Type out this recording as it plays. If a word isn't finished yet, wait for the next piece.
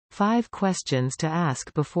5 questions to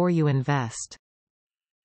ask before you invest.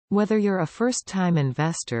 Whether you're a first-time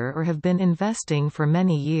investor or have been investing for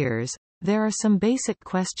many years, there are some basic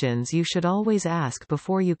questions you should always ask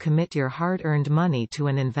before you commit your hard-earned money to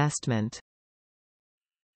an investment.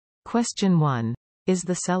 Question 1. Is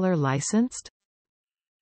the seller licensed?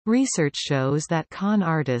 Research shows that con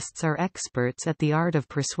artists are experts at the art of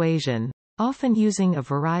persuasion, often using a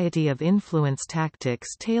variety of influence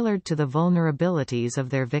tactics tailored to the vulnerabilities of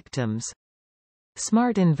their victims.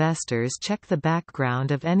 Smart investors check the background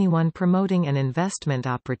of anyone promoting an investment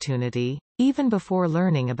opportunity, even before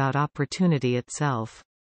learning about opportunity itself.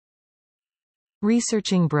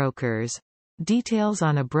 Researching brokers. Details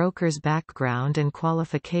on a broker's background and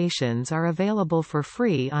qualifications are available for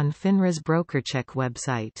free on FINRA's BrokerCheck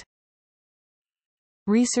website.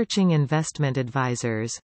 Researching investment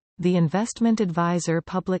advisors. The Investment Advisor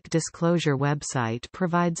public disclosure website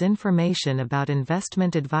provides information about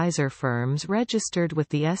investment advisor firms registered with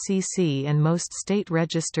the SEC and most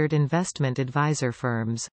state-registered investment advisor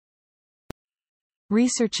firms.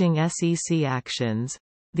 Researching SEC actions.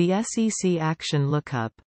 The SEC Action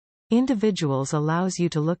Lookup. Individuals allows you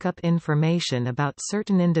to look up information about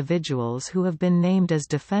certain individuals who have been named as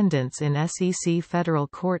defendants in SEC federal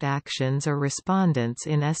court actions or respondents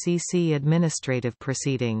in SEC administrative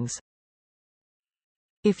proceedings.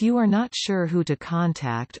 If you are not sure who to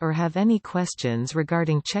contact or have any questions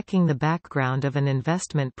regarding checking the background of an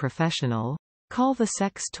investment professional, call the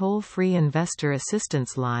SEC's toll-free investor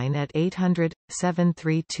assistance line at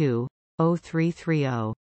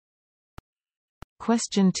 800-732-0330.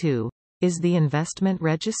 Question 2. Is the investment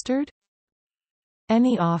registered?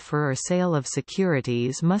 Any offer or sale of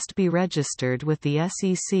securities must be registered with the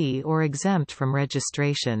SEC or exempt from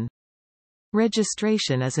registration.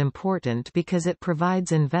 Registration is important because it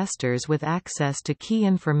provides investors with access to key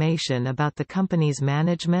information about the company's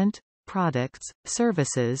management, products,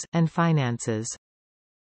 services, and finances.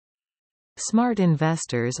 Smart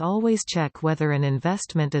investors always check whether an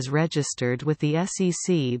investment is registered with the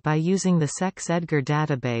SEC by using the SEC's EDGAR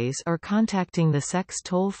database or contacting the SEC's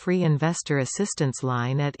toll-free investor assistance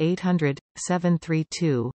line at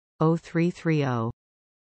 800-732-0330.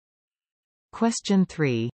 Question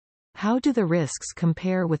 3. How do the risks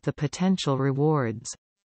compare with the potential rewards?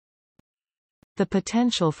 The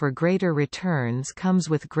potential for greater returns comes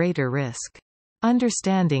with greater risk.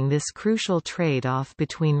 Understanding this crucial trade-off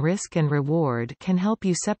between risk and reward can help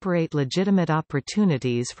you separate legitimate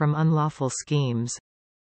opportunities from unlawful schemes.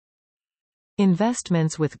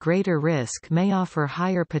 Investments with greater risk may offer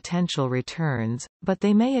higher potential returns, but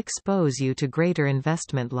they may expose you to greater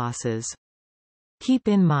investment losses. Keep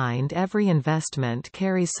in mind every investment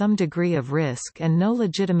carries some degree of risk and no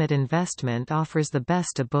legitimate investment offers the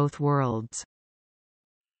best of both worlds.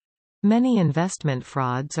 Many investment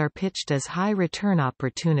frauds are pitched as high-return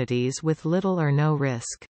opportunities with little or no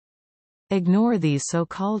risk. Ignore these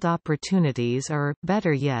so-called opportunities or,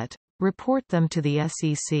 better yet, report them to the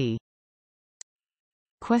SEC.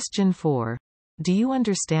 Question 4. Do you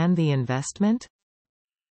understand the investment?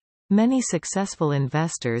 Many successful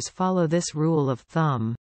investors follow this rule of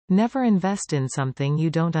thumb: never invest in something you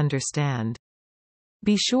don't understand.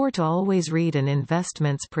 Be sure to always read an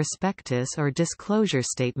investment's prospectus or disclosure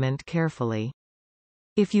statement carefully.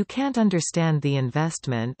 If you can't understand the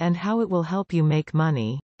investment and how it will help you make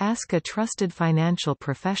money, ask a trusted financial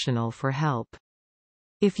professional for help.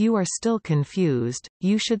 If you are still confused,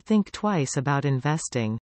 you should think twice about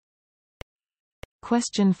investing.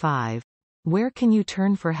 Question 5. Where can you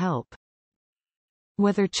turn for help?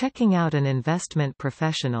 Whether checking out an investment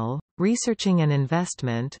professional, researching an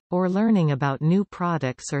investment, or learning about new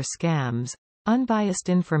products or scams, unbiased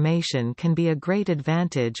information can be a great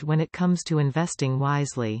advantage when it comes to investing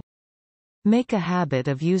wisely. Make a habit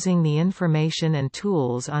of using the information and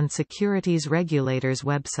tools on securities regulators'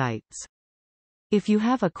 websites. If you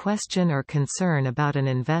have a question or concern about an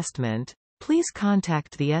investment, please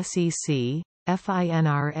contact the SEC,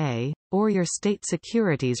 FINRA, or your state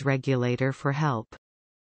securities regulator for help.